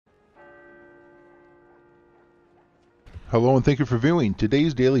Hello and thank you for viewing.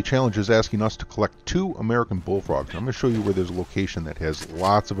 Today's daily challenge is asking us to collect 2 American bullfrogs. I'm going to show you where there's a location that has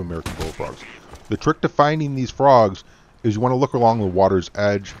lots of American bullfrogs. The trick to finding these frogs is you want to look along the water's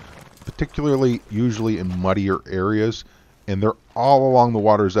edge, particularly usually in muddier areas, and they're all along the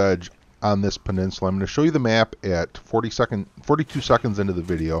water's edge on this peninsula. I'm going to show you the map at 42 seconds into the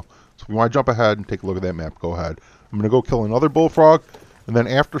video. So if you want to jump ahead and take a look at that map, go ahead. I'm going to go kill another bullfrog, and then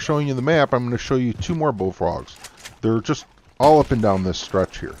after showing you the map, I'm going to show you 2 more bullfrogs. They're just all up and down this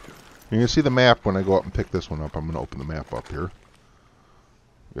stretch here. You can see the map when I go up and pick this one up. I'm going to open the map up here.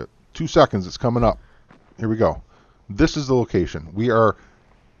 Got 2 seconds. It's coming up. Here we go. This is the location. We are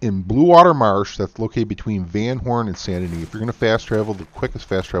in Blue Water Marsh. That's located between Van Horn and Santa Ana. If you're going to fast travel, the quickest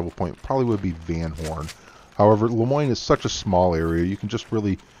fast travel point probably would be Van Horn. However, Lemoyne is such a small area. You can just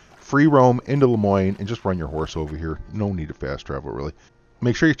really free roam into Lemoyne and just run your horse over here. No need to fast travel, really.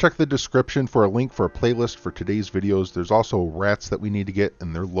 Make sure you check the description for a link for a playlist for today's videos. There's also rats that we need to get,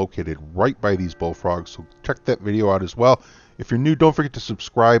 and they're located right by these bullfrogs, so check that video out as well. If you're new, don't forget to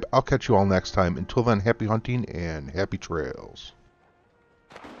subscribe. I'll catch you all next time. Until then, happy hunting and happy trails.